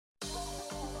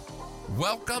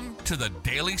Welcome to the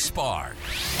Daily Spark,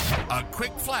 a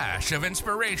quick flash of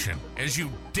inspiration as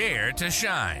you dare to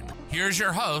shine. Here's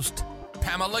your host,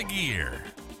 Pamela Gear.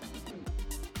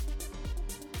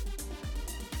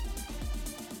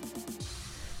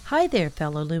 Hi there,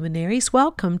 fellow luminaries.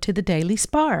 Welcome to the Daily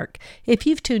Spark. If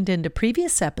you've tuned into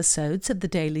previous episodes of the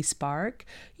Daily Spark,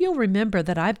 you'll remember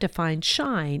that I've defined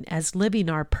shine as living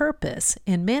our purpose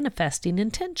and manifesting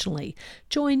intentionally.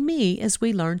 Join me as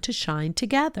we learn to shine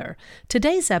together.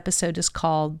 Today's episode is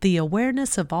called The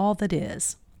Awareness of All That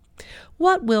Is.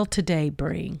 What will today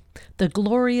bring? The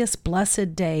glorious,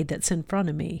 blessed day that's in front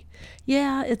of me.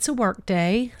 Yeah, it's a work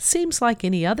day, seems like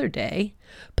any other day,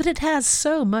 but it has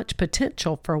so much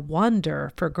potential for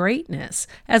wonder, for greatness,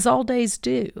 as all days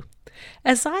do.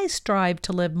 As I strive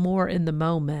to live more in the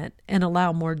moment and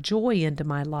allow more joy into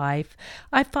my life,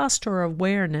 I foster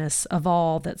awareness of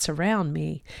all that's around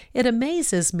me. It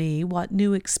amazes me what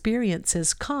new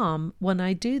experiences come when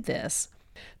I do this.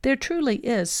 There truly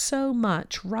is so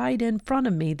much right in front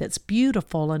of me that's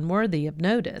beautiful and worthy of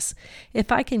notice.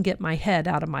 If I can get my head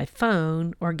out of my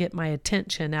phone or get my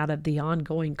attention out of the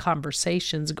ongoing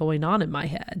conversations going on in my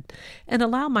head and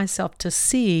allow myself to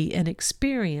see and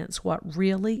experience what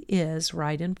really is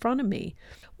right in front of me.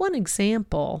 One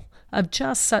example of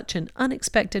just such an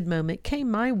unexpected moment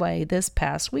came my way this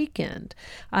past weekend.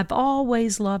 I've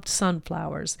always loved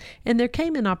sunflowers, and there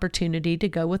came an opportunity to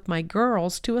go with my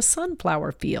girls to a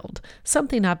sunflower field,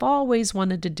 something I've always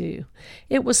wanted to do.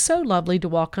 It was so lovely to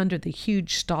walk under the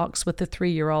huge stalks with the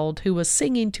 3-year-old who was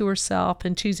singing to herself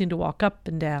and choosing to walk up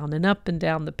and down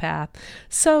the path.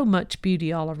 So much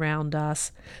beauty all around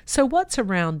us. So what's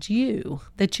around you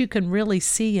that you can really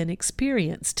see and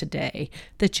experience today,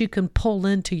 that you can pull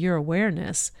into your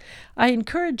awareness? I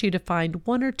encourage you to find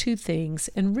one or two things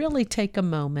and really take a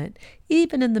moment,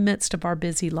 even in the midst of our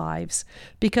busy lives,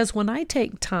 because when I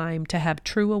take time to have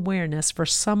true awareness for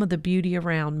some of the beauty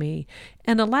around me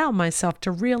and allow myself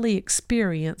to really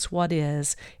experience what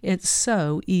is, it's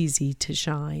so easy to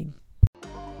shine.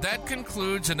 That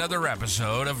concludes another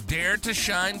episode of Dare to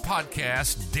Shine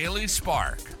Podcast Daily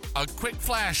Spark, a quick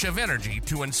flash of energy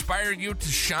to inspire you to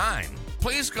shine.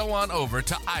 Please go on over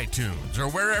to iTunes or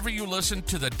wherever you listen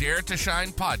to the Dare to Shine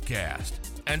podcast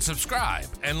and subscribe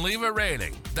and leave a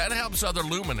rating. That helps other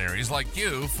luminaries like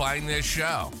you find this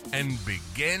show and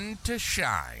begin to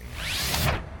shine.